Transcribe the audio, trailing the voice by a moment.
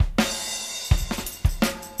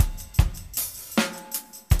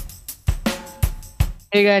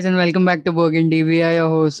Hey guys, and welcome back to Burgundy. We are your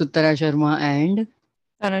hosts Uttara Sharma and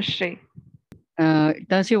Tanushree.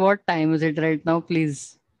 Tansi, what time is it right now?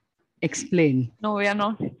 Please explain. No, we are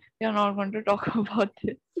not going to talk about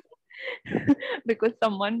this because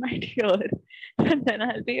someone might hear and then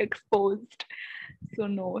I'll be exposed. So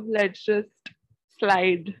no, let's just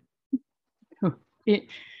slide. Okay.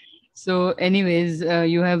 So, anyways,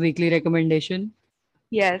 you have weekly recommendation.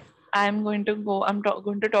 Yes, I'm going to go.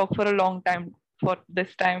 Going to talk for a long time for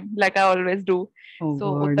this time, like I always do. Oh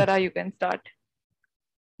So God. Uttara, you can start.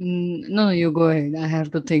 No, you go ahead. I have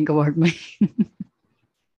to think about my.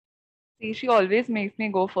 See, she always makes me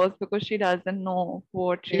go first because she doesn't know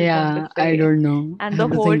what she's going to Yeah, I say. don't know. I And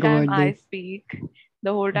have to think about this.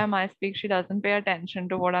 the whole time I speak, she doesn't pay attention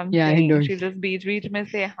to what I'm Yeah, I saying. don't. She'll just beach mein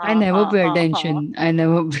say I ha never ha pay ha ha. attention. I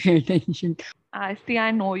never pay attention. I see. I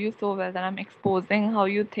know you so well that I'm exposing how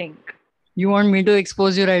you think. You want me to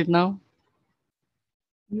expose you right now?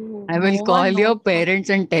 You, I no will call one your knows. parents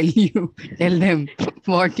and tell you, tell them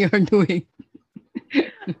what you're doing.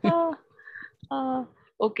 Ah, ah.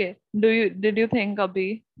 Okay. Did you think,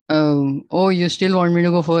 Abhi? Oh, you still want me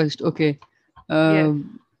to go first? Okay. Yes,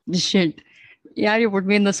 Shit. यार you put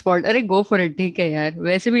me in the spot. अरे go for it. ठीक है यार.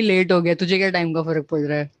 वैसे भी late हो गया. तुझे क्या time का फर्क पड़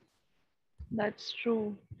रहा है? that's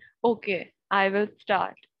true. Okay, I will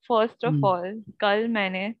start. First of Hmm. all, कल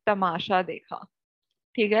मैंने तमाशा देखा.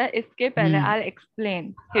 ठीक है, इसके पहले Hmm. I'll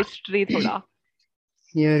explain history थोड़ा.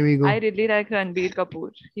 Here we I go. really like Ranbir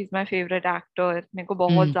Kapoor. He's my favorite actor. मेरे को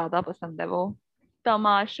बहुत Hmm. ज्यादा पसंद है वो.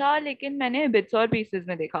 तमाशा लेकिन मैंने bits और pieces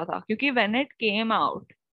में देखा था क्योंकि when it came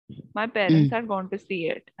out, my parents Hmm. had gone to see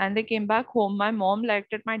it and they came back home. My mom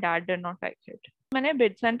liked it, my dad did not like it. मैंने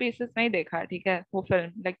bits and pieces में ही देखा है, ठीक है, वो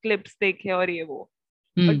फिल्म like clips देखे और ये वो.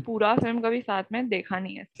 Hmm. बट पूरा फिल्म कभी साथ में देखा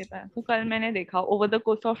नहीं है इसके पहले. तो कल मैंने देखा over the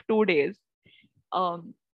course of 2 days. Um,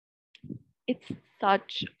 it's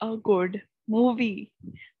such a good movie.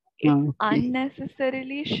 It's Okay.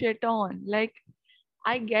 unnecessarily shit on. Like,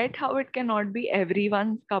 I get how it cannot be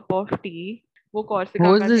everyone's cup of tea. वो Who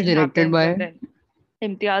Corsica was का this thing directed happens and by? then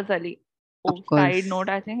Imtiaz Ali. Of Oh, side course. note,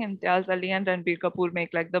 I think Imtiaz Ali and Ranbir Kapoor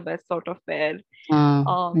make like the best sort of pair.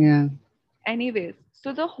 Yeah. Anyways,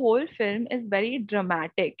 so the whole film is very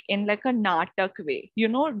dramatic in like a natak way. You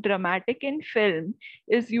know, dramatic in film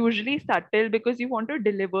is usually subtle because you want to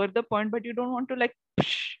deliver the point, but you don't want to like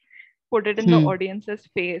put it in the Hmm. audience's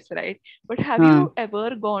face, right? But have Uh, you ever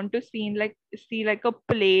gone to see like a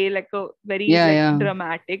play, like a very yeah. like Yeah.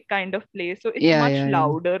 dramatic kind of play? So it's Yeah. much Yeah. Yeah.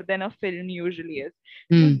 louder than a film usually is.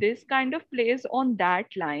 So Hmm. this kind of plays on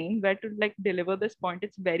that line where to like deliver this point,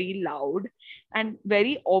 it's very loud and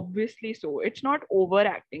very obviously so. It's not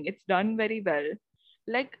overacting, it's done very well.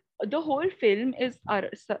 Like the whole film is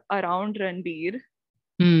around Ranbir,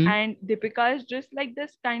 Hmm. and Deepika is just like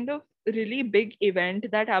this kind of really big event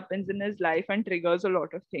that happens in his life and triggers a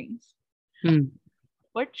lot of things. Hmm.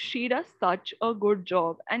 But she does such a good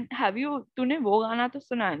job. And have you तूने वो गाना तो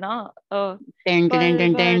सुना है ना? Ten. Ten. पल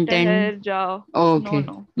Ten. भर Ten. Ten. ठहर जाओ. No Okay.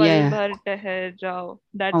 No, Yeah. पल Yeah. भर ठहर जाओ.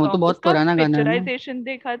 दैट हाँ, वो तो सॉन्ग, बहुत उसका पुराना गाना है ना. पिक्चराइजेशन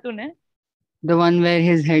देखा तूने? The one where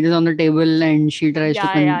his head is on the table and she tries to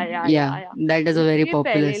या या या yeah, या या that is a very उसके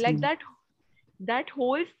popular पहले like scene. that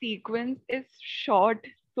whole sequence is shot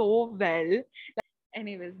so well.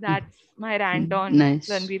 Anyways, that's my rant on Nice.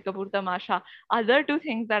 Ranbir Kapoor Tamasha. Other two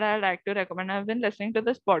things that I like to recommend, I've been listening to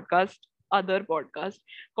this other podcast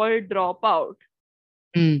called Dropout,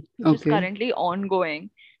 which is Okay. currently ongoing,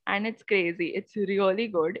 and it's crazy. It's really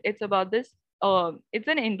good. It's about this. It's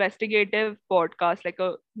an investigative podcast, like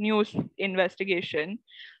a news investigation.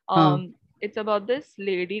 Huh. It's about this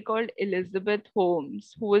lady called Elizabeth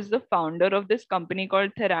Holmes, who is the founder of this company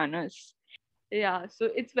called Theranos. Yeah, so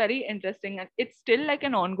it's very interesting, and it's still like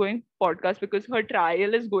an ongoing podcast because her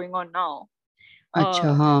trial is going on now.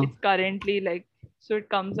 अच्छा हाँ. It's currently like, so it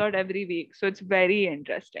comes out every week, so it's very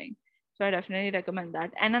interesting. So I definitely recommend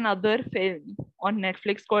that. And another film on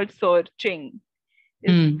Netflix called Searching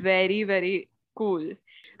is Hmm. very cool.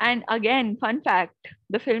 And again, fun fact,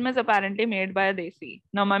 the film is apparently made by a Desi.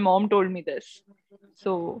 Now my mom told me this,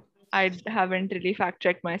 so I haven't really fact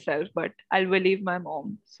checked myself, but I'll believe my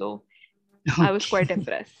mom. So I was quite Okay.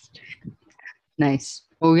 impressed. Nice.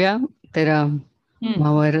 हो गया तेरा Hmm.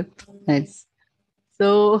 Mahabharat. Nice. So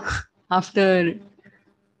after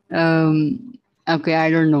okay, I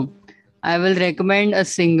don't know. I will recommend a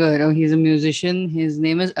singer. Oh, he's a musician. His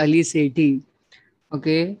name is Ali Sethi.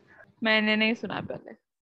 Okay. मैंने नहीं सुना पहले.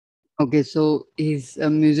 Okay, so he's a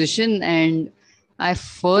musician, and I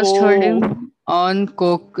first heard Oh, him on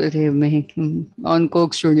Coke, on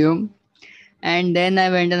Coke Studio, and then I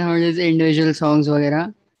went and heard his individual songs,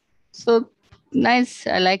 वगैरह. So Nice.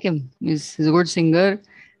 I like him. He's a good singer.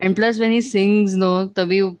 And plus, when he sings, no,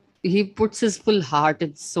 tabhi he puts his full heart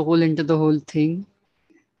and soul into the whole thing.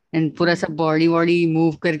 And पूरा सा body wody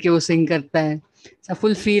move करके वो sing करता है. ऐसा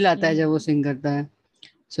full feel आता है जब वो sing करता है.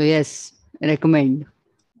 So yes, recommend.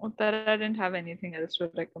 Uttara didn't have anything else to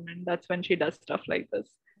recommend. That's when she does stuff like this.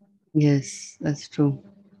 Yes, that's true.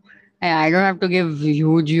 I don't have to give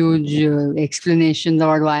huge explanations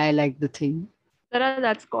about why I like the thing. Uttara,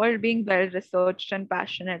 that's called being well researched and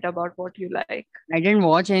passionate about what you like. I didn't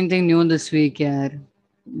watch anything new this week, yaar.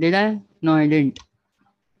 Did I? No, I didn't.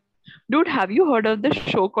 Dude, have you heard of the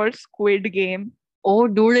show called Squid Game? Oh,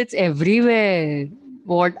 dude, it's everywhere.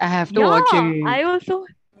 What? I have to watch Yeah, it.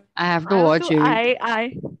 I have to I watch also,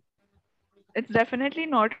 it. it's definitely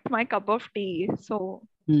not my cup of tea. So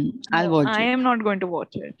I'll no, watch I it. am not going to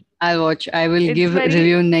watch it. I'll watch. I will It's give very-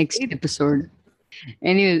 review next it- episode.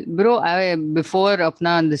 Anyway, bro, before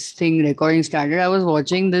apna this thing recording started, I was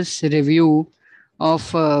watching this review of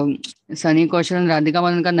Sunny Kaushal and Radhika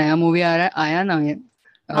Madan का नया movie आया ना ये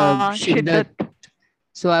Shiddat.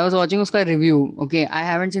 So I was watching uska review. Okay, I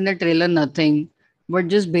haven't seen the trailer, nothing, but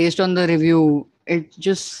just based on the review, it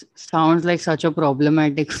just sounds like such a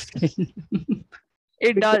problematic film.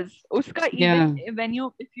 It does. Uska Yeah. even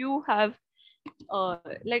when if you have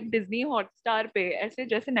like Disney Hotstar पे ऐसे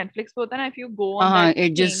जैसे Netflix पे होता है ना, if you go on that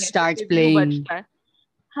It just thing, ऐसे starts preview playing. बजता है.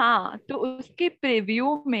 हाँ, तो उसके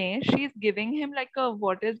preview में she is giving him like a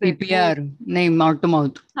what is it? PPR, नहीं, mouth to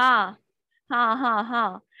mouth. हाँ.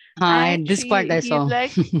 And This part I saw.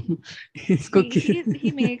 He's like,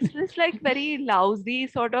 he makes this like very lousy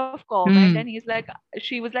sort of comment, and he's like,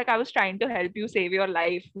 she was like, I was trying to help you save your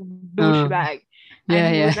life, douchebag.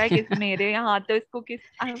 And he was like, इस मेरे यहाँ तो इसको किस,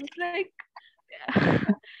 I was like,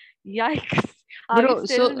 yikes. Are Bro, we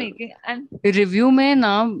still so making and review में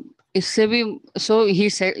ना इससे भी, so he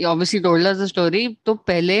said, obviously told us the story. तो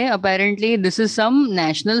पहले apparently this is some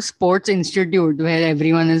national sports institute where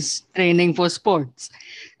everyone is training for sports,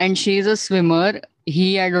 and she is a swimmer.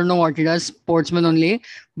 I don't know what he does, sportsman only,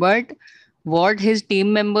 but what his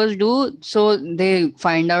team members do, so they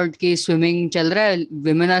find out कि swimming चल रहा है,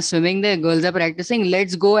 women are swimming there, girls are practicing,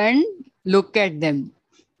 let's go and look at them.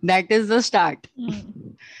 That is the start.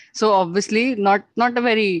 So obviously not a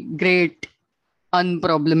very great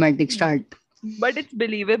unproblematic start. but it's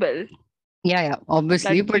believable. Yeah,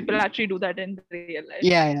 obviously, That but people actually do that in real life.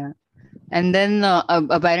 yeah. And then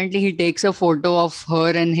apparently he takes a photo of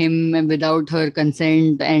her and him without her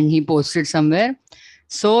consent, and he posts it somewhere.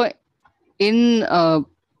 So in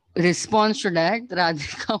response to that,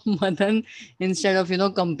 Radhika Madan, instead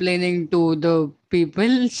of complaining to the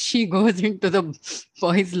people, she goes into the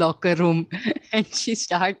boys' locker room and she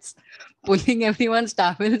starts pulling everyone's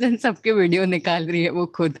towels and सबके video निकाल रही है वो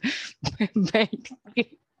खुद बैठ के.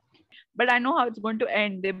 But I know how it's going to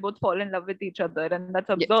end. They both fall in love with each other, and that's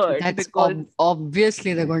absurd. That's because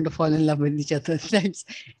obviously they're going to fall in love with each other.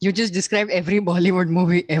 You just described every Bollywood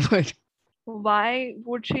movie ever. Why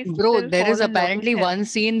would she? Bro, there is apparently one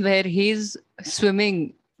scene where he's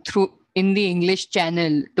swimming through in the English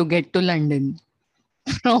Channel to get to London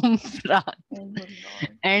from France. Oh my God.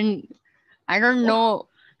 And I don't know.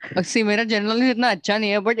 See, मेरा generally इतना अच्छा नहीं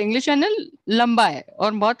है, but English channel लंबा है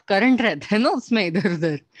और बहुत current रहता है ना उसमें इधर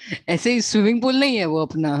उधर. ऐसे ही स्विमिंग पूल नहीं है वो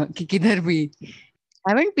अपना कि किधर भी.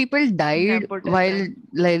 Haven't people died while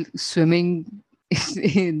like swimming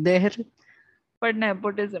there? But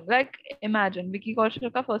nepotism. Like, imagine Vicky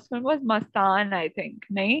Kaushal ka first film was Mastaan, I think.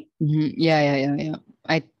 Nahi? Yeah.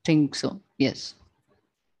 I think so. Yes.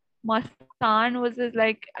 Mastaan was his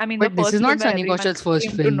like, I mean, but the this first is not film where Sunny everyone Kaushal's first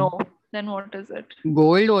came to film. know. Then what is it?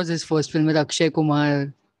 Gold was his first film with Akshay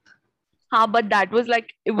Kumar. But that was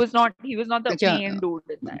like, he was not the Achha, main dude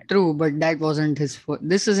in that. True, but that wasn't his first.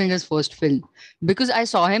 This isn't his first film. Because I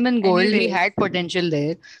saw him in Gold, he had potential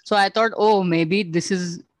there. So I thought, oh, maybe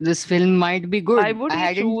this film might be good. Why would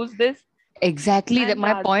he choose this? Exactly, that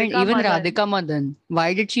my point. Even Madan. Radhika Madan.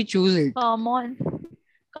 Why did she choose it? Come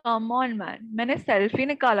on, man. मैंने selfie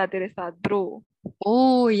निकाला तेरे साथ, bro.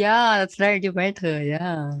 Oh, yeah, that's right. You met her,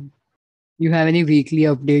 yeah. You have any weekly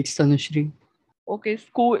updates, Tanushri? Okay,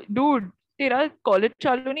 school. Dude, तेरा college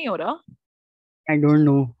चालू नहीं हो रहा? I don't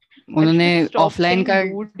know. उन्होंने offline का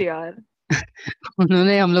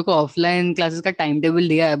उन्होंने हम लोग को offline classes का timetable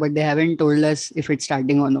दिया है, but they haven't told us if it's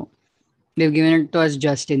starting or no. They've given it to us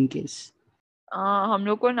just in case. हम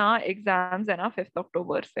लोग को ना exams है ना 5th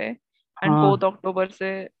October से and 4th October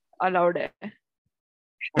से allowed है.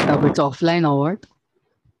 अब it's offline or what?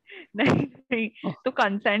 नहीं तो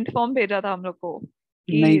consent form भेजा था हम लोग को.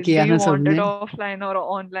 नहीं किया ना सबने. offline or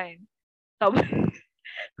online? तब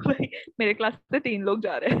मेरे क्लास से 3 लोग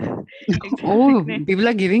जा रहे हैं एग्जाम Oh, लिखने.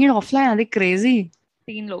 people are giving it offline. Are they crazy?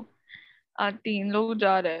 3 लोग. 3 लोग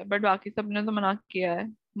जा रहे हैं बट बाकी सबने तो मना किया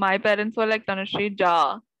है. My parents were like Tanushree जा,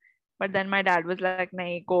 but then my dad was like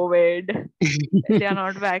nahi covid, they are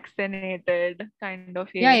not vaccinated kind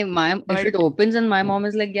of Yeah, ये. if it But opens and my mom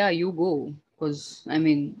is like, yeah, you go. Because, I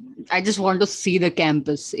mean, I just want to see the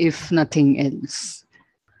campus, if nothing else.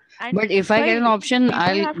 and But if I get an भाई option, people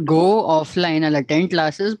I'll have to. go offline. I'll attend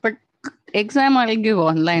classes, but exam I'll give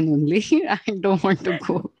online only. I don't want to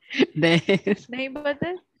go there. nahi,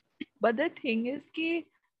 but the thing is कि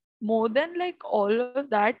more than like all of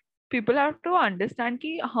that, people have to understand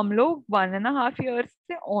कि हम लोग 1.5 years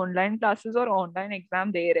से online classes और online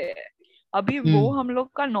exam दे रहे हैं. अभी वो Hmm. हम लोग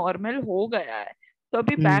का normal हो गया है. तो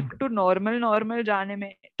अभी Hmm. back to normal जाने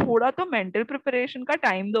में थोड़ा तो mental preparation का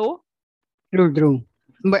time दो. True, true.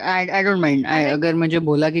 But I don't mind. And like अगर मुझे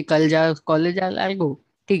बोला कि कल जा कॉलेज, I'll go.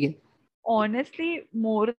 ठीक है. honestly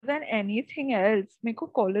more than anything else मेरे को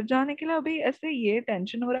कॉलेज जाने के लिए अभी ऐसे ये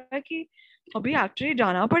टेंशन हो रहा है कि अभी एक्चुअली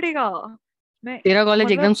जाना पड़ेगा. मैं तेरा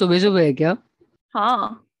कॉलेज एकदम मतलब सुबह सुबह है क्या?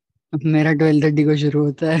 हाँ. मेरा 12:30 को शुरू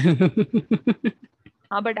होता है.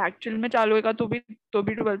 हाँ बट एक्चुअल में चालू होगा तो भी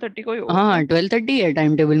 12:30 को ही होगा क्या? हाँ, 12:30 है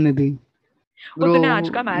टाइम टेबल में भी. वो ब्रो, तूने आज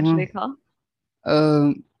का मैच देखा?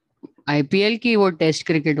 आईपीएल की वो टेस्ट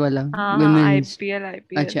क्रिकेट वाला, हाँ हाँ विमेन्स.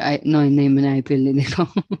 आईपीएल. अच्छा, नहीं, मैंने आईपीएल नहीं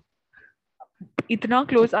देखा. इतना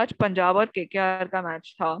क्लोज आज पंजाब और केकेआर का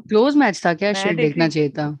मैच था. क्लोज मैच था क्या? मैं शिट, देख देखना रही. चाहिए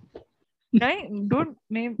था. नहीं डूड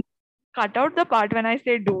मैं cut out the part when I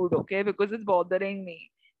say dude, okay, because it's bothering me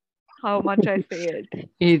how much I say it.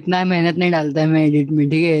 इतना मेहनत नहीं डालता है मैं एडिट में,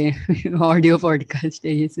 ठीक है. ऑडियो पॉडकास्ट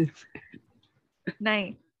है ये सिर्फ.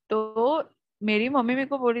 नहीं तो मेरी मम्मी मेरे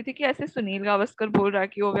को बोल रही थी कि ऐसे सुनील गावस्कर बोल रहा है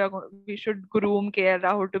कि we should groom KL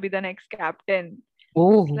Rahul to be the next captain.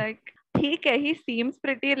 Oh, like ठीक है, ही सीम्स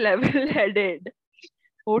प्रिटी लेवल हेडेड.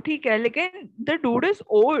 वो ठीक है लेकिन the dude is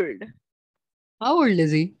old. How old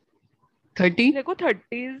is he? 30? देखो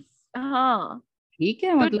 30s. हाँ. ठीक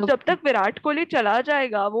है, तो मतलब. जब तक विराट कोहली चला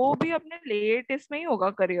जाएगा वो भी अपने लेट इसमें ही होगा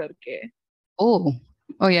करियर के. ओह,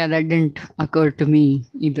 ओह या, that didn't occur to me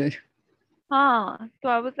either. हाँ तो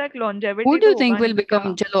I was like Who longevity do तो you think होगा will नहीं क्या.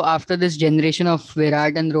 become, chalo, after this generation of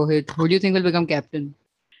Virat and Rohit, who do you think will become captain?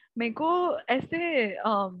 मेरे को ऐसे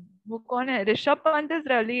वो कौन है, Rishabh Pant is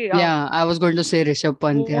really young. Yeah, I was going to say Rishabh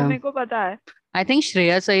Pant, वो yeah. मेरे को पता है. I think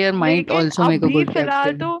Shreyas Iyer might लेकिन also make a अभी good फिलहाल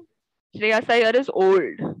captain. तो Shreyas Iyer is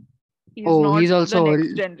old. He is Oh, not he's the also next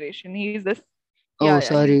old. Generation, he is the. Oh, या ही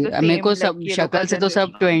इज sorry. द मेरे को सेम लाइक सब ये शक्ल लोकल से तो सब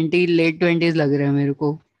जनरेशन. 20 late 20s लग रहे हैं मेरे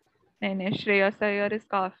को. नहीं नहीं श्रेयस अय्यर इज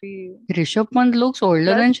काफी Rishabh Pant looks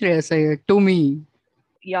older plus than Shreyas Iyer to me.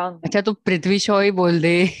 Young. अच्छा, तो पृथ्वी शॉ ही बोल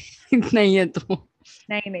दे. नहीं है तो.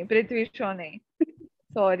 नहीं नहीं पृथ्वी शॉ नहीं.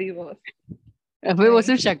 Sorry boss. अबे वो नहीं.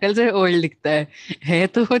 सिर्फ शक्ल से ओल्ड दिखता है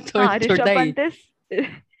तो वो हाँ छोटा ही.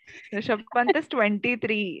 ऋषभ पंत इज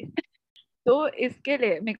 23. तो इसके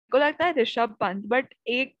लिए मेरे को लगता है ऋषभ पंत. बट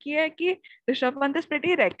एक ये है कि Rishabh Pant is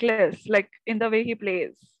pretty reckless like in the way he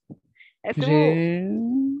plays. ऐसे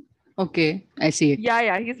वो Okay, I see it.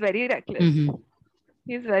 या he is very reckless. Mm-hmm.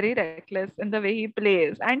 He is very reckless in the way he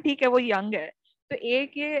plays. And ठीक है वो यंग है. तो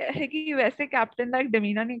एक ये है कि वैसे कैप्टन लाइक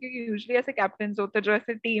डमीना नहीं, क्योंकि यूजुअली ऐसे कैप्टन होते हैं जो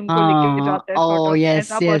ऐसे टीम को लेके हाँ, जाते हैं, सॉर्ट ओ ऑफ यस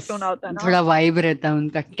ऐसा यस, पर्सोना होता है ना. थोड़ा वाइब रहता है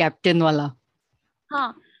उनका कैप्टन वाला.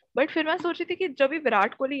 हाँ बट फिर मैं सोच रही थी कि जब भी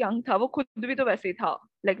विराट कोहली यंग था वो खुद भी तो वैसे ही था.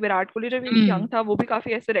 लाइक विराट कोहली जब हम्म. यंग था वो भी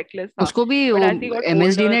काफी ऐसे रेकलेस था. उसको भी but as he got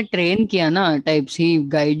MSD ने ओल्डर. ट्रेन किया ना, टाइप्स ही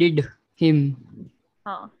गाइडेड हिम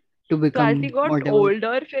हाँ टू तो become as he got whatever.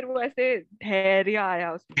 Older फिर वो ऐसे धैर्य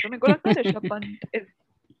आया उसमें. तो मेरे को लगता है Rishabh Pant is.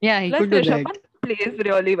 Yeah, he plus could do Rishabh that. Pant pledge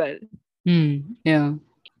really well. Yeah.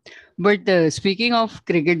 But speaking of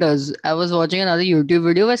cricketers, I was watching another YouTube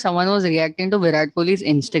video where someone was reacting to Virat Kohli's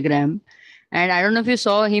Instagram. And I don't know if you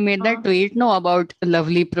saw, he made that हाँ tweet, no, about a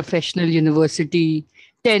lovely professional university.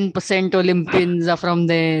 10% Olympians are from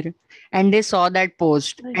there. And they saw that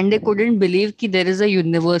post and they couldn't believe that there is a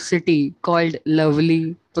university called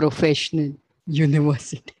Lovely Professional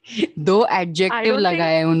University. दो I adjective don't think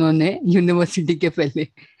लगाए उन्होंने university के पहले.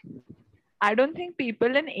 I don't think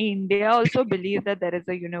people in India also believe that there is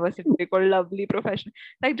a university called Lovely Professional.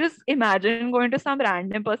 Like, just imagine going to some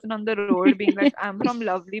random person on the road being like, "I'm from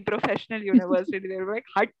Lovely Professional University." They're like,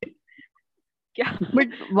 "Hut, kya?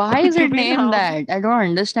 But why is कुछ it भी named नाम." that? I don't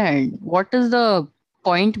understand. What is the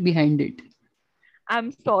point behind it?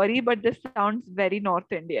 I'm sorry, but this sounds very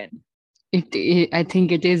North Indian. I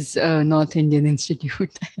think it is a North Indian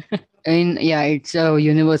institute. Yeah, it's a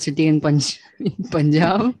university in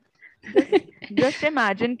Punjab. Just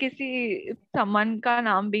imagine किसी someone का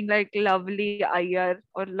नाम being like Lovely Iyer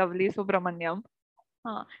or Lovely Subramaniam.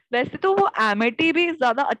 हाँ, वैसे तो वो Amity भी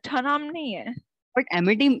ज्यादा अच्छा नाम नहीं है. But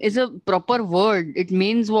amity is a proper word, it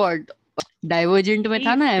means what? Divergent में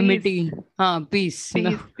था पीस, ना पीस, एमिटी. हाँ पीस ना.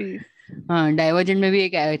 पीस, पीस, हाँ डाइवर्जेंट में भी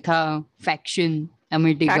एक था फैक्शन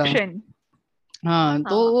एमिटी का. फैक्शन. हाँ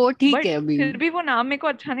तो हाँ, वो ठीक बट है अभी. फिर भी वो नाम मेरे को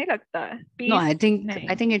अच्छा नहीं लगता है, No, पीस. I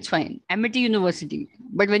नहीं, think it's fine. Amity University.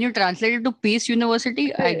 But when you translate it to Peace University,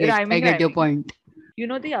 I rhyming get your rhyming. point. You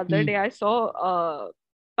know, the other Hmm. day I saw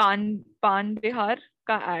पान बिहार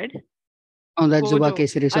का ad. Oh, that's वो Zuba जो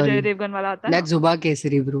Kesari. Ajay Sorry, Devgan वाला आता है ना. that's Zuba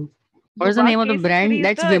Kesari, bro. What is the जुबा name of the Kesari brand? Is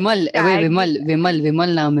That's the Vimal. Wait, tag.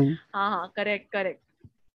 Vimal नाम है. हाँ हाँ, करेक्ट करेक्ट.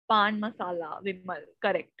 पान मसाला विमल,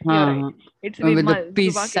 करेक्ट, यू आर हाँ राइट. हाँ. It's With the Vimal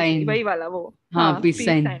peace जुबा केसरी, sign. वही वाला वो. हाँ हाँ, peace पीस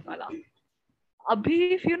sign. साइन वाला. अभी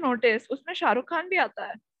इफ यू नोटिस उसमें शाहरुख खान भी आता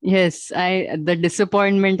है. Yes, the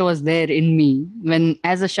disappointment was there in me when,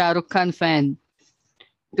 as a Shah Rukh Khan fan,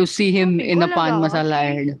 to see तो him मेरे in को a Pan लगा Masala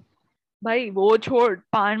कि ad. भाई वो छोड़,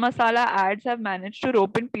 pan masala ads have managed to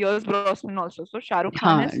rope in Pierce Brosnan also, so Shahrukh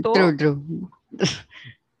Khan हाँ is तो. true.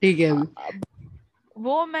 ठीक है अभी. अब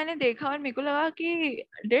वो मैंने देखा और मेरे को लगा कि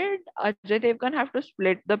did Ajay Devgan have to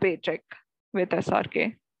split the pay check with SRK,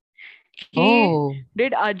 कि Oh.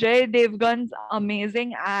 did Ajay Devgan's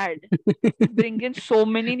amazing ad bring in so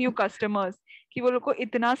many new customers कि वो लोग को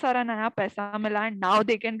इतना सारा नया पैसा मिला, and now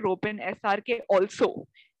they can rope in SRK also.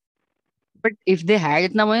 But if they had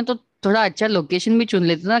इतना मनी तो थोड़ा अच्छा लोकेशन भी चुन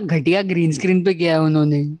लेते ना. घटिया ग्रीन स्क्रीन पे किया है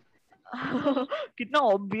उन्होंने. कितना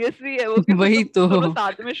ऑब्वियस भी है वो कि वही मतलब तो. दोनों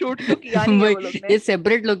साथ में शूट तो किया नहीं है वही. वो लोग ने. ये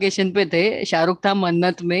सेपरेट लोकेशन पे थे. शाहरुख था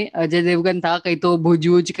मन्नत में, अजय देवगन था कहीं तो भुज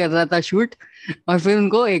वुज कर रहा था शूट, और फिर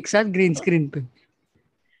उनको एक साथ ग्रीन स्क्रीन पे.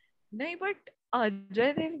 नहीं, बट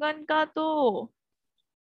अजय देवगन का तो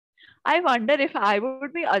I wonder if I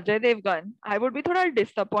would be Ajay Devgan, I would be थोड़ा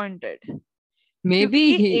डिसअपॉइंटेड. May be.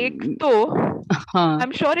 क्योंकि एक तो आई हाँ.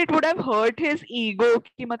 Am sure it would have hurt his ego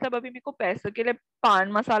कि मतलब अभी मेरे को पैसे के लिए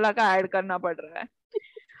पान मसाला का ऐड करना पड़ रहा है.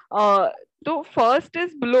 तो फर्स्ट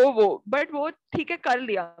इज ब्लो वो, बट वो ठीक है कर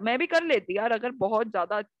लिया, मैं भी कर लेती यार, अगर बहुत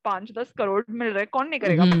ज्यादा 5-10 करोड़ मिल रहे, कौन नहीं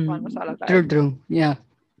करेगा पान मसाला का ट्रू ऐड. ट्रू या.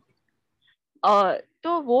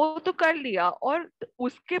 तो वो तो कर लिया, और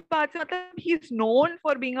उसके बाद से मतलब he is known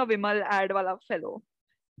for being a Vimal add वाला फेलो.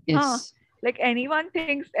 यस. हाँ, like anyone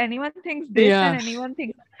thinks this या and anyone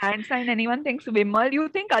thinks hand sign, anyone thinks Vimal, you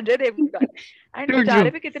think Ajay Devgan. And true true. बेचारे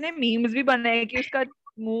पे कितने memes भी बने हैं कि उसका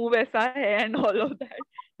मुंह वैसा है and all of that.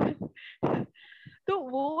 तो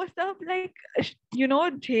वो सब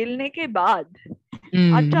like झेलने के बाद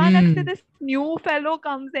अचानक से this new fellow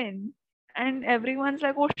comes in and everyone's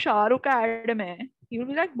like वो शाहरुख का एड में, you'll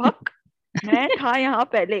be like भक, मैं था यहाँ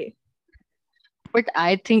पहले. But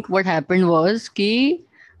I think what happened was कि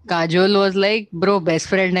Kajol was like, bro best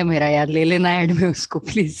friend है मेरा यार, ले लेना ऐड में उसको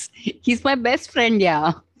please. He is my best friend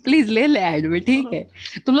यार, प्लीज ले ले ऐड में. ठीक है,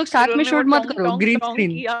 तुम लोग फिर साथ में उन्होंने वो शूट मत टोंग करो, टोंग ग्रीन टोंग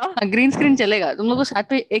स्क्रीन. किया. हाँ ग्रीन स्क्रीन चलेगा. तुम लोग को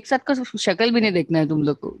साथ में एक साथ का शक्ल भी नहीं देखना है तुम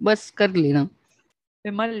लोग को, बस कर लेना.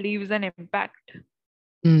 Vimal leaves an impact.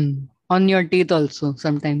 On your teeth also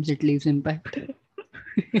sometimes it leaves impact.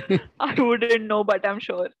 I wouldn't know, but I'm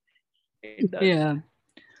sure it does. Yeah.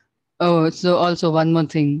 Oh, so also one more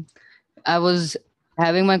thing. I was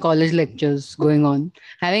having my college lectures going on.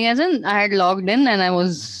 Having as in I had logged in and I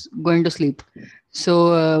was going to sleep. So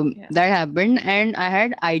Yeah. that happened, and I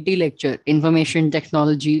had IT lecture, information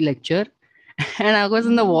technology lecture, and I was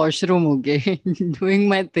in the washroom, okay, doing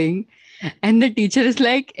my thing, and the teacher is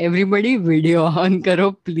like, "Everybody, video on karo,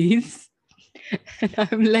 please." And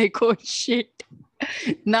I'm like, "Oh shit!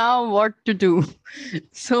 Now what to do?"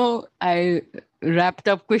 So I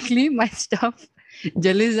wrapped up quickly my stuff.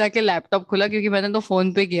 जल्दी से जाके laptop खोला, क्योंकि मैंने तो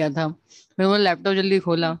phone पे किया था. फिर वो लैपटॉप जल्दी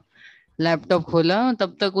खोला, लैपटॉप खोला,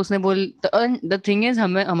 तब तक उसने द थिंग इज,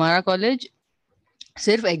 हमें हमारा कॉलेज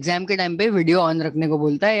सिर्फ एग्जाम के टाइम पे वीडियो ऑन रखने को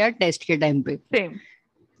बोलता है, या टेस्ट के टाइम पे. Same.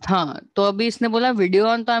 हाँ तो अभी इसने बोला वीडियो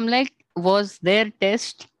ऑन, तो I am like, was there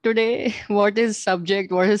test today? What is subject?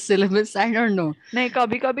 What is syllabus? I don't know. नहीं,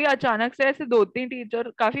 कभी कभी अचानक से ऐसे 2-3 टीचर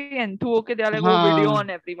काफी एंथू होके दे लाइक वो वीडियो हाँ, on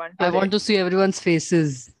everyone I today. want to see everyone's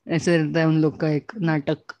faces. ऐसे रहता है उन लोग का एक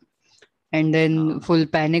नाटक. एंड देन फुल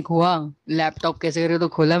पैनिक हुआ. लैपटॉप कैसे करे तो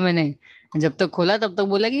खोला मैंने. जब तक खोला तब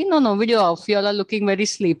तक बोला कि no no video of, you all are looking very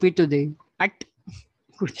sleepy today. अट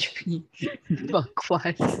कुछ भी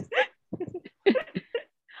बकवास.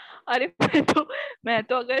 अरे मैं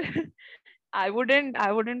तो अगर I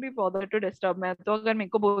wouldn't be bothered to disturb. मैं तो अगर मेरे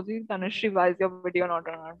को बोलती Tanushree, why is your video not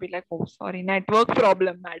on, I'd be like, oh sorry, network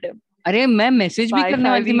problem madam. अरे मैं मैसेज भी करने Wi-Fi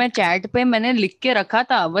वाली थी, मैं weak. चैट पे मैंने लिख के रखा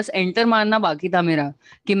था, बस एंटर मारना बाकी था मेरा,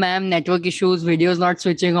 कि ma'am network issues, videos not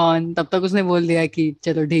switching on. तब तक उसने बोल दिया कि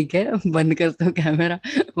चलो ठीक है, बंद कर दो कैमरा,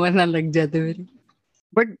 वरना लग जाते मेरे.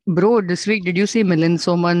 But bro, this week did you see Milind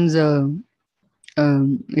Soman's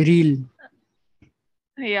reel?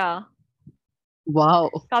 Yeah, Wow.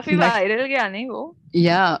 काफी That वायरल गया नहीं वो?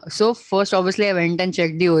 yeah. So first, obviously, I went and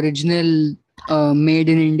checked the original made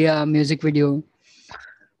in India music video.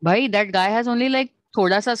 Bhai, that guy has only like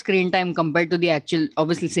थोड़ा सा screen time compared to the actual.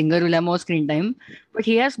 Obviously, singer will have more screen time, but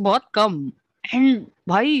he has बहुत कम. And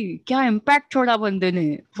भाई क्या impact छोड़ा बंदे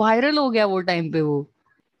ने, viral हो गया वो time पे वो.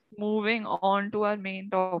 Moving on to our main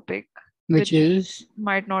topic, Which which is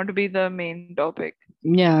might not be the main topic.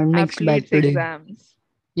 yeah, mixed bag Athletes' today. exams.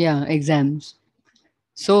 Yeah, exams.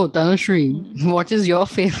 So Tanushree, Hmm. what is your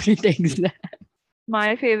favorite exam?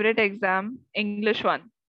 My favorite exam, English one.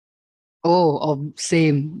 Oh,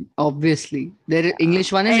 same. Obviously, there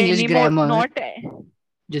English one is English Any more, grammar. not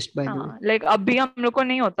Just by the way. हाँ, like अभी हम लोग को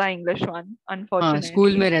नहीं होता English one, हाँ,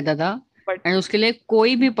 school unfortunately. में रहता था But एंड उसके लिए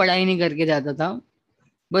कोई भी पढ़ाई नहीं करके जाता था.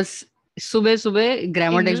 बस सुबह सुबह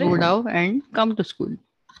ग्रामर टेक्स्ट बुक English उठाओ and come to school.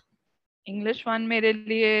 English one मेरे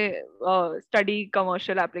लिए study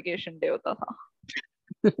commercial application day होता था.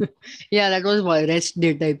 Yeah, that was rest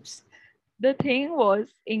day types. The thing was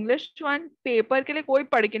English one paper के लिए कोई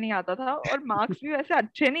पढ़ के नहीं आता था और मार्क्स भी वैसे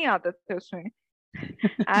अच्छे नहीं आते थे उसमें.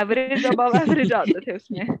 Average above average आते थे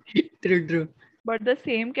उसमें. True. But the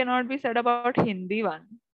same cannot be said about Hindi one.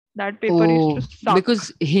 That paper used Oh, to suck.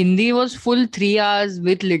 because Hindi was full 3 hours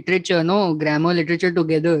with literature, no grammar literature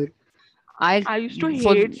together. I used to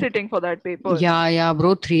For hate sitting for that paper. yeah,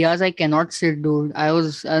 bro. 3 hours I cannot sit, dude. I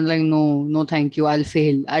was like, no, thank you. I'll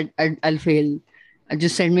fail. I'll fail.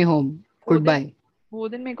 Just send me home. Goodbye. वो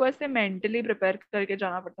दिन मेरे को ऐसे mentally prepare करके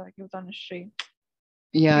जाना पड़ता था कि Tanushree,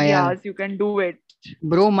 Yeah. yes, you can do it.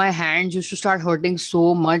 Bro, my hands used to start hurting so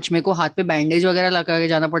much. मेरे को हाथ पे बैंडेज वगैरह लगा के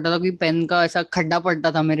जाना पड़ता था क्योंकि पेन का ऐसा खड्डा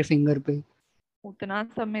पड़ता था मेरे फिंगर पे. उतना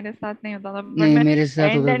सब मेरे साथ नहीं होता था, बट नहीं, मैं मेरे साथ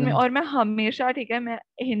एंड होता एंड में, था. और मैं हमेशा, ठीक है, मैं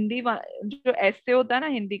हिंदी जो ऐसे होता है ना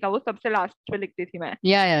हिंदी का, वो सबसे लास्ट पे लिखती थी मैं.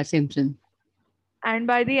 Yeah, same. And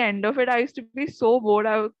by the end of it I used to be so board.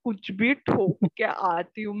 कुछ भी ठोक के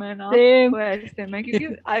आती हूँ मैं ना Same. तो ऐसे में,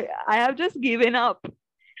 क्योंकि I have just given up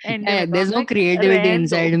and में. तो There's I'm no like, creativity रहने दो.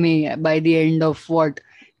 inside me by the end of what,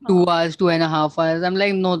 2 hours, 2.5 hours. I'm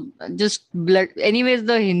like, no, just blood. Anyways,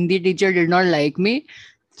 the Hindi teacher did not like me.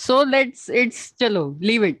 So it's chalo,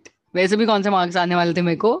 leave it. वैसे भी कौन से marks आने वाले थे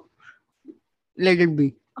मेरे को, let it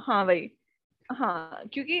be. हाँ भाई, हाँ,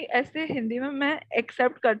 क्योंकि ऐसे हिंदी में मैं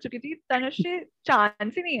एक्सेप्ट कर चुकी थी तनुश्री,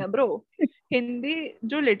 चांस ही नहीं है ब्रो. हिंदी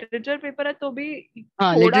जो लिटरेचर पेपर है तो भी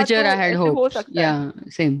हाँ, थोड़ा literature तो I had ऐसे हो hopes. सकता है, Yeah,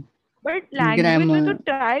 same. बट लैंग्वेज में तो Grammar.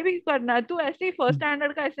 ट्राई भी करना है. तू ऐसे ही फर्स्ट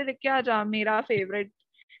स्टैंडर्ड का ऐसे लिख के आ जा, मेरा फेवरेट,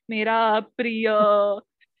 मेरा प्रिय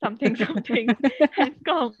समथिंग समथिंग एंड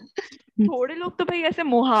कम. थोड़े लोग तो भाई ऐसे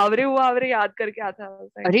मुहावरे वहावरे याद करके आता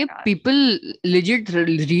है. अरे people legit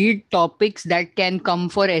read topics that can come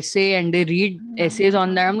for essay and they read essays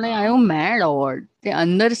on that. I'm like, are you mad or what? ते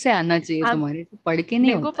अंदर से आना चाहिए अब तुम्हारे, पढ़ के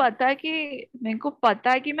नहीं मेरे को होता. पता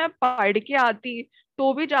है कि मैं पढ़ के आती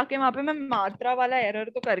तो भी जाके वहां पे मैं मात्रा वाला एरर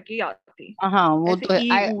तो करके ही आती. हाँ, वो ऐसे तो है. ई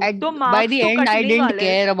ऊ तो By the मार्क्स तो end I कटने ही didn't वाले.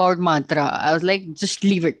 care about मात्रा. I was like, just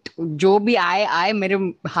leave it. जो भी आए मेरे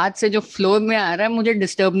हाथ से, जो फ्लो में आ रहा है मुझे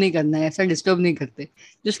डिस्टर्ब नहीं करना है. ऐसा डिस्टर्ब नहीं करते.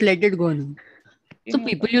 Just let it go now. So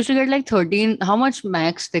people used to get like 13. How much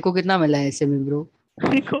max? देखो कितना मिला है ऐसे में bro.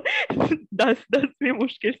 मेरे को 10 भी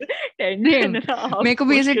मुश्किल से 10 Same. 10.5 मेरे को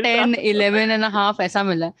भी ऐसे मुश्किल से 10, 11.5 ऐसा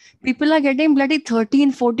मिला है. People are getting bloody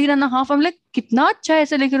 13, 14.5. I'm like, कितना अच्छा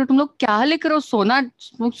ऐसे लिख रहे हो तुम लोग. क्या लिख रहे हो?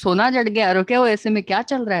 सोना जड़ गया रो क्या वो ऐसे में, क्या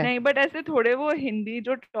चल रहा है? नहीं, बट ऐसे थोड़े वो हिंदी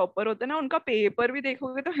जो टॉपर होते हैं ना, उनका पेपर भी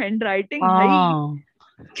देखोगे तो हैंड राइटिंग भाई. हाँ,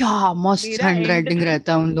 क्या मस्त मेरा हैंड एंड राइटिंग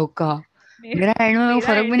रहता है उन लोग का. मेरा मेरा हैंड में मेरा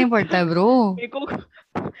फर्क भी एंड नहीं पड़ता है ब्रो.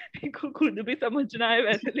 मेरे को खुद भी समझना है,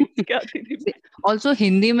 वैसे लिख के आती थी मैं. ऑल्सो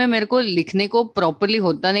हिंदी में मेरे को लिखने को प्रॉपरली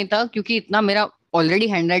होता नहीं था क्योंकि इतना मेरा ऑलरेडी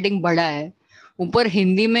हैंड राइटिंग बड़ा है. ऊपर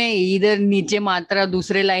हिंदी में इधर नीचे मात्रा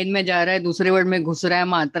दूसरे लाइन में जा रहा है, दूसरे वर्ड में घुस रहा है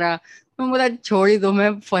मात्रा. तो बोला छोड़ ही दो,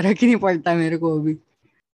 मैं फर्क ही नहीं पड़ता मेरे को अभी.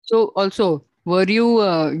 So also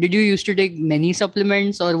did you used to take many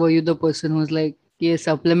supplements or were you the person who was like, ये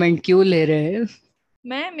सप्लीमेंट क्यों ले रहे हैं?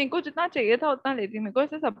 मेरे को जितना चाहिए था उतना लेती. मेरे को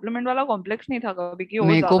ऐसे सप्लीमेंट वाला कॉम्प्लेक्स नहीं था कभी कि वो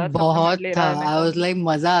मेरे को ज्यादा बहुत सप्लीमेंट ले था. रहा है मेरे आई को. वाज लाइक,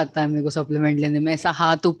 मजा आता है मेरे को सप्लीमेंट लेने में, ऐसा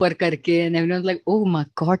हाथ ऊपर करके and everyone was like, oh my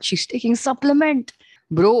God she is taking supplement.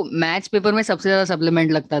 Bro, maths paper में सबसे ज्यादा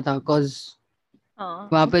सप्लीमेंट लगता था बिकॉज हाँ,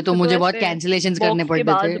 वहां पे तो उसमें तो मुझे बहुत ऐसे कैंसिलेशंस करने बॉक्स के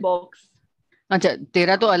पड़ते थे. बाद बॉक्स. अच्छा,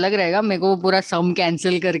 तेरा तो हाँ. अलग रहेगा. मेरे को वो पूरा सम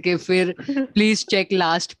कैंसिल करके फिर please check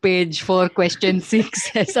last page for question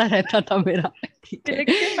 6 ऐसा रहता था मेरा. ठीक है.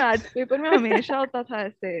 लेकिन मैथ्स पेपर में हमेशा होता था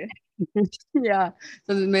ऐसे Yeah,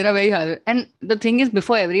 so mera wahi hal. And the thing is,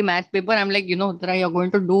 before every math paper, I'm like, Uttara, you're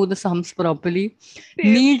going to do the sums properly,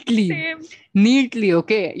 Same, neatly, same. neatly.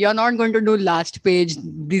 Okay, you're not going to do last page,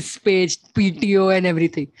 this page, PTO, and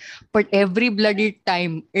everything. But every bloody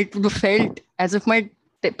time, it felt as if my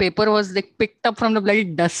paper was like picked up from the bloody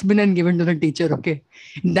dustbin and given to the teacher. Okay,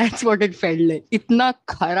 that's what it felt like. इतना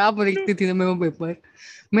खराब लिखती थी ना मैं वो paper.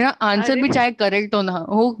 मेरा answer अरे भी चाहे करेक्ट हो ना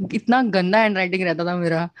हो, इतना गंदा हैंडराइटिंग रहता था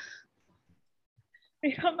मेरा.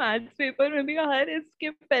 मेरा मैथ्स पेपर में भी हर इसके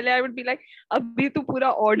पहले आई वुड बी लाइक अभी तू पूरा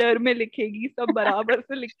ऑर्डर में लिखेगी, सब बराबर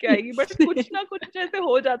से लिख के आएगी, बट कुछ ना कुछ ऐसे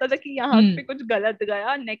हो जाता था कि यहाँ पे कुछ गलत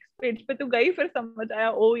गया, नेक्स्ट पेज पे तू गई, फिर समझ आया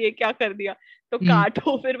ओ ये क्या कर दिया, तो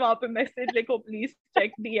काटो, फिर वहां पे मैसेज लिखो please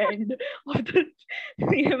check the end of the.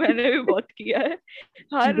 ये मैंने भी बहुत किया है.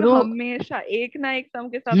 हर ब्रो. हमेशा एक ना एक सम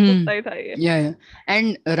के साथ होता ही था ये. या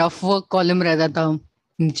एंड रफ वर्क कॉलम रहता था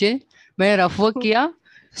नीचे. मैंने रफ वर्क किया,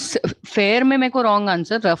 फेयर में मेरे को रॉन्ग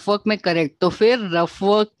आंसर, रफ वर्क में करेक्ट, तो फिर रफ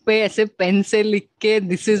वर्क पे ऐसे पेन से लिख के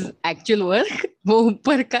दिस इज एक्चुअल वर्क, वो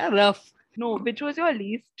ऊपर का rough. No, which was your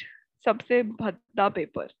least सबसे भद्दा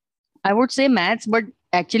पेपर? I would say maths, but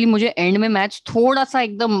actually मुझे एंड में मैथ्स थोड़ा सा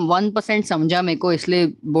एकदम 1% समझा मेरे को, इसलिए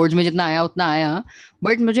बोर्ड्स में जितना आया उतना आया.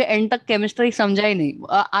 बट मुझे एंड तक केमिस्ट्री समझा ही नहीं,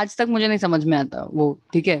 आज तक मुझे नहीं समझ में आता वो.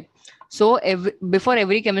 ठीक है, so before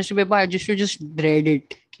every chemistry paper I just dread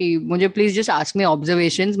it कि मुझे please just ask me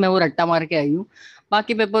observations, मैं वो रट्टा मार के आई हूँ.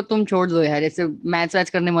 बाकी पेपर तुम छोड़ दो यार, ऐसे मैथ्स वैच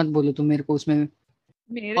करने मत बोलो तुम मेरे को उसमें.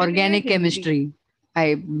 मेरे लिए organic Hindi. Chemistry,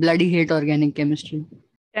 I bloody hate organic chemistry.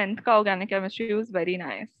 10th का organic chemistry was very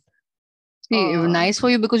nice. See, nice for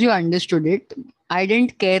you because you understood it. I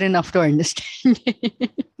didn't care enough to understand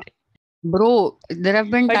it. Bro, there have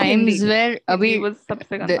been But times Hindi where अभी was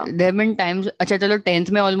सबसे गंदा. there have been times. अच्छा चलो 10th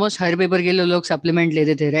में almost हर paper के लिए लोग supplement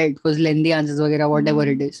लेते थे, right? Because lengthy answers वगैरह whatever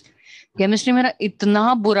it is. केमिस्ट्री मेरा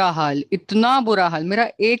इतना बुरा हाल,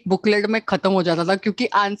 मेरा एक बुकलेट में खत्म हो जाता था क्योंकि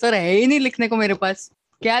आंसर है ही नहीं लिखने को मेरे पास.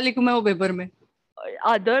 क्या लिखूं मैं वो पेपर में?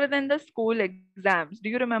 Other than the school exams, do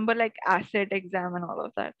you remember like ACET exam and all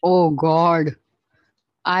of that? Oh God.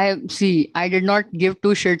 I did not give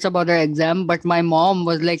two shits about the exam, but my mom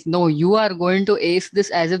was like, no, you are going to ace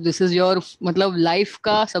this as if this is your matlab, life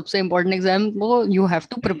ka sabse important exam. Oh, you have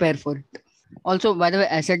to prepare for it. Also, by the way,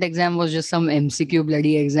 ACET exam was just some MCQ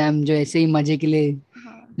bloody exam जो ऐसे ही मजे के लिए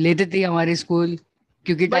लेते थे हमारे school,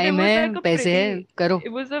 क्योंकि time है, पैसे है, करो.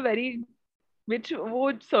 It was a very which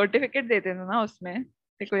वो सर्टिफिकेट देते थे ना उसमें,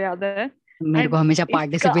 देखो याद है? मेरे को हमेशा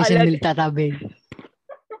पार्टिसिपेशन मिलता था बे.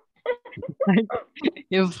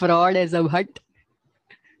 ये फ्रॉड है सब, हट.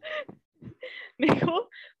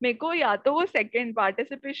 मेरे को या तो वो सेकंड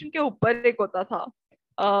पार्टिसिपेशन के ऊपर एक होता था,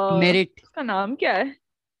 मेरिट. उसका नाम क्या है?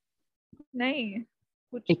 नहीं,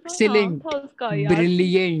 कुछ एक्सीलेंट, था उसका,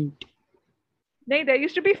 ब्रिलियंट. नहीं, there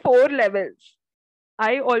used to be 4 levels.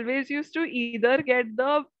 I always used to either get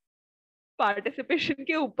the participation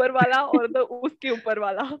के ऊपर वाला और the उसके ऊपर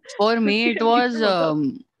वाला. For me it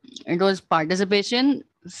was participation,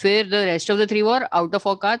 फिर the rest of the 3 were out of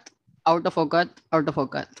औकात.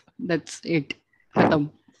 That's it. खत्म.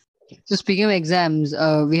 So speaking of exams,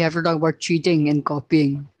 we have to talk about cheating and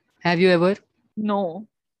copying. Have you ever? No,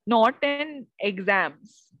 not in exams.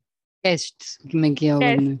 Tests में किया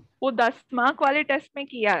होगा तुमने? वो 10 mark वाले test में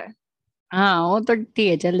किया है. हाँ, वो तो ठीक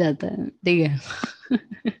है, चल जाता है, ठीक है.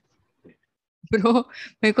 ब्रो,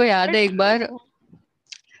 मेरे को याद है एक बार,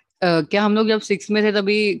 क्या हम लोग जब 6 में थे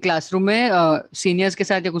तभी क्लासरूम में सीनियर्स के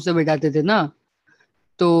साथ या कुछ से बैठाते थे ना,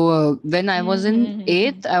 तो when I was in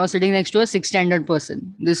 8th I was sitting next to a 6th standard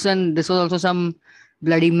person. This was also some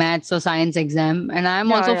bloody maths or science exam, and I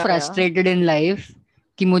am also frustrated in life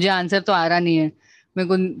कि मुझे आंसर तो आ रहा नहीं है. मेरे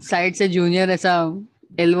को side से junior ऐसा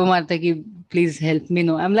एल्बो मारता है कि please help me.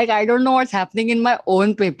 No, I'm like, I don't know what's happening in my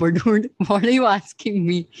own paper, dude. What are you asking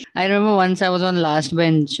me? I remember once I was on last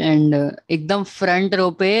bench and एकदम front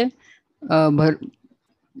row पे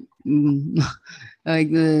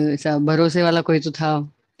ऐसा भरोसे वाला कोई तो था.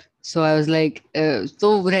 So I was like,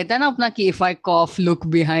 तो रहता है ना अपना कि if I cough, look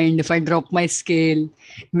behind, if I drop my scale,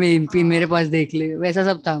 मेरे पास देख ले, वैसा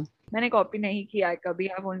सब था. मैंने कॉपी नहीं किया है कभी.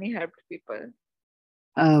 I've only helped people.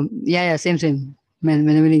 Yeah, same.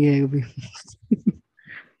 मैंने भी नहीं किया कभी.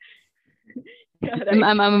 Right.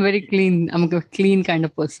 I'm a very clean. I'm a clean kind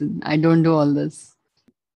of person. I don't do all this.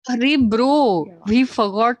 Arey bro, we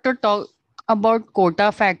forgot to talk about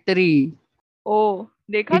Kota Factory. Oh,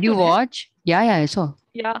 देखा? Did you watch? Yeah, I saw.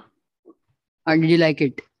 Yeah. Did you like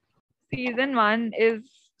it? Season 1 is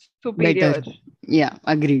superior. Better. Yeah,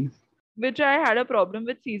 agreed. Which I had a problem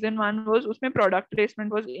with season 1 was उसमें product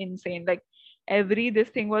placement was insane. Like this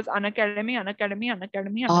thing was Unacademy.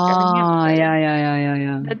 Ah,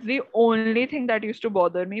 yeah. That's the only thing that used to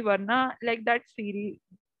bother me. Varna, like that series,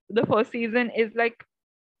 the first season is like,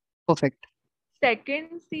 Perfect.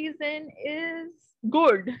 second season is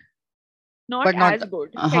good, not But not, as good.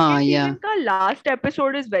 Second season ka last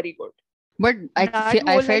episode is very good. But I That felt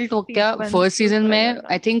whole वो क्या sequence first season was very में well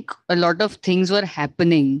I done. think a lot of things were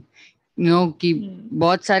happening. You know कि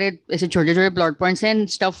बहुत सारे ऐसे छोटे plot points and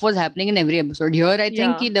stuff was happening in every episode. Here I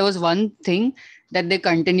think कि there was one thing that they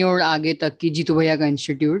continued आगे तक कि जीतू भैया का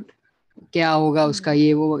institute क्या होगा उसका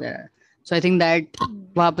ये वो वगैरह. So I think that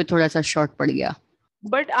वहाँ पे थोड़ा सा short पड़ गया.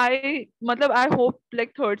 But I hope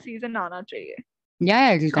like third season आना चाहिए.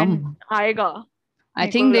 Yeah, it'll come. And आएगा. I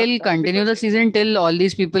think they'll continue the season till all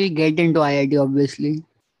these people get into IIT, obviously.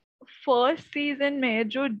 First season में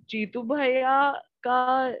जो जीतू भैया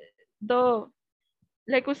का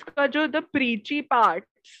उसका जो the preachy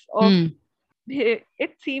parts of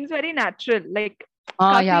it seems very natural. Like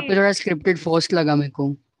हाँ यहाँ पे थोड़ा scripted forced लगा मेरे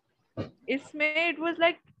को. इसमें it was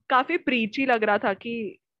like काफी preachy लग रहा था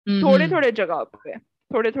कि थोड़े जगह पे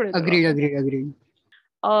थोड़े. Agreed.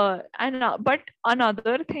 But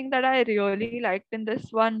another thing that I really liked in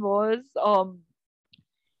this one was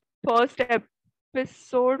first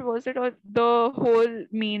episode, was it, or the whole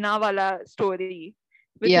Meena wala story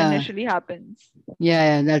which initially happens.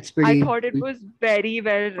 Yeah, that's pretty. I thought it was very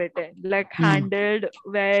well written, like handled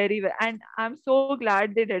very well, and I'm so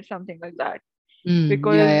glad they did something like that.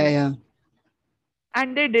 Because yeah.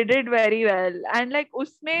 And they did it very well, and like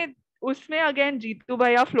usme again Jeetu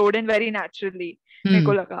Bhaiya flowed in very naturally. मेरे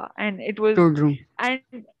को लगा, and it was true. And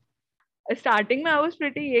starting में I was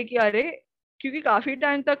pretty ये कि अरे क्योंकि काफी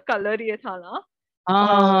time तक कलर ये था ना.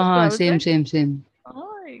 हाँ same.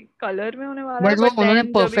 कलर में होने वाला है. But वो उन्होंने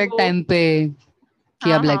perfect time पे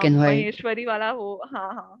किया black and white. महेश्वरी वाला वो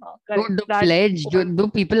हाँ. Do pledge? Do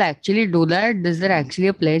people actually do that? Is there actually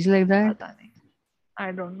a pledge like that? पता नहीं.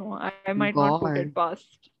 I don't know. I might not put it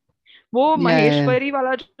past. वो महेश्वरी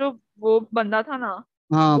वाला जो वो बंदा था ना.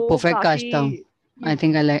 हाँ perfect cast था. I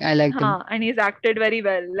think I liked him. And he's acted very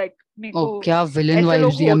well. Like क्या villain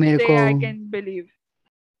vibes दिया मेरे को. I can believe.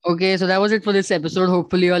 Okay, so that was it for this episode.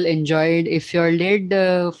 Hopefully you all enjoyed. If you all did,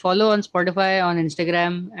 follow on Spotify, on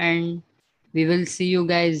Instagram, and we will see you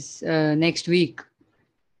guys next week.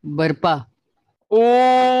 Barpa.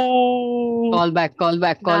 Oh. Call back.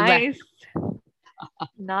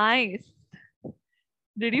 Nice.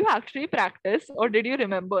 Did you actually practice or did you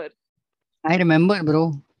remember? I remember,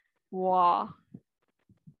 bro. Wow.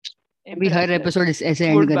 अभी हर episode ऐसे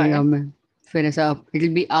and करेंगे मैं. फिर ऐसा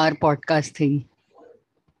it'll be our podcast thing.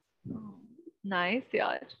 Nice,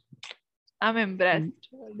 yaar. I'm impressed.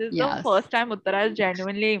 This is the first time Uttara has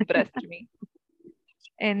genuinely impressed me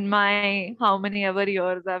in my how many ever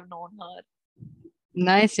years I've known her.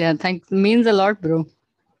 Nice, yeah. Thanks. Means a lot, bro.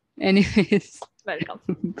 Anyways.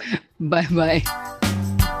 Welcome. Bye.